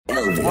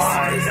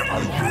Why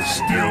are you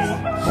still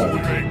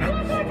holding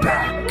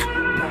back?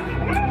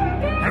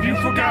 Have you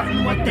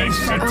forgotten what they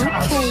said to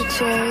us?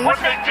 Jay. What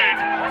they did?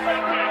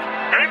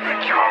 They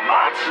think you're a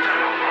monster.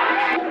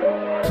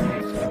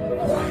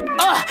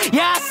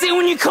 Yeah, I see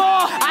when you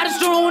call. I just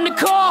don't want to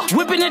call.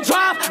 Whipping the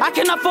drive, I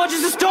cannot afford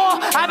just a store.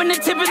 I've been the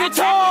tip of the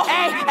toe.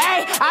 Hey,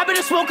 hey, I've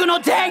been smoking all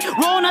day.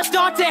 Rolling, I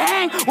start to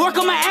hang. Work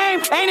on my aim,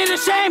 ain't it a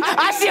shame?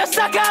 I see a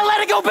sucker, I let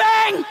it go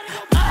bang.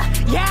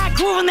 Yeah, I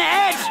groove on the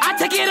edge. I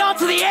take it all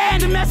to the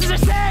end. The message I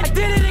said, I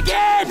did it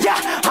again. Yeah,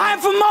 I'm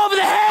from over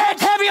the hedge.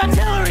 Heavy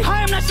artillery.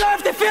 I am not sure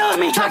if they're feeling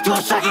me. Talk to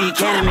a sucker, you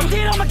kidding me?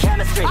 Did all my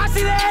chemistry. I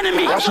see the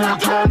enemy.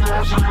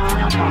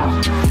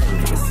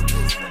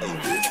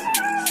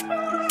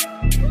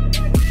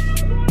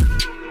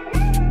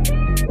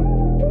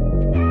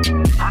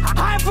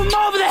 I'm from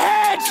over the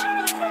hedge.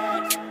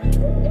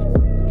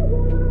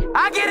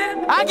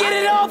 I get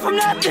it all from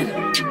nothing.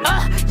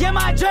 Yeah,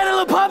 my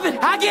adrenaline pumping.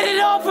 I get it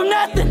all from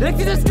nothing. Look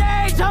to the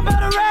stage, I'm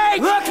about to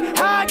rage. Look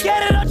how I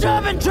get it, I'm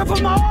jumping. Drip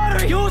from my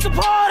artery. You was a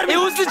part of me. It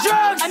was the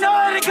drugs. I know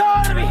how to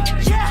go to me.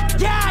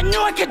 Yeah, I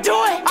knew I could do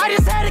it. I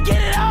just had to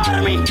get it out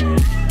of me.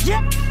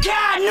 Yeah,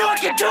 I knew I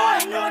could do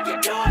it.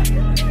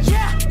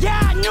 Yeah,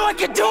 I knew I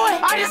could do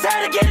it. I just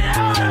had to get it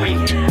out of me.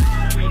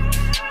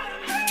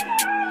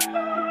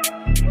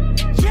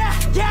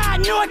 Yeah, I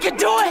knew I could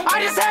do it.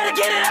 I just had to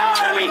get it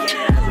out of me.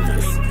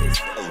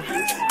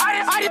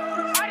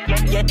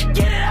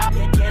 Get it out.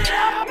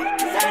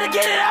 Just had to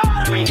get it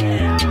out of me. Get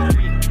it out.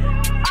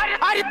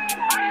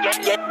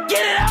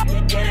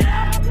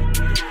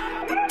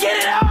 Get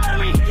it out of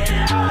me. Get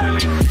it out of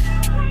me.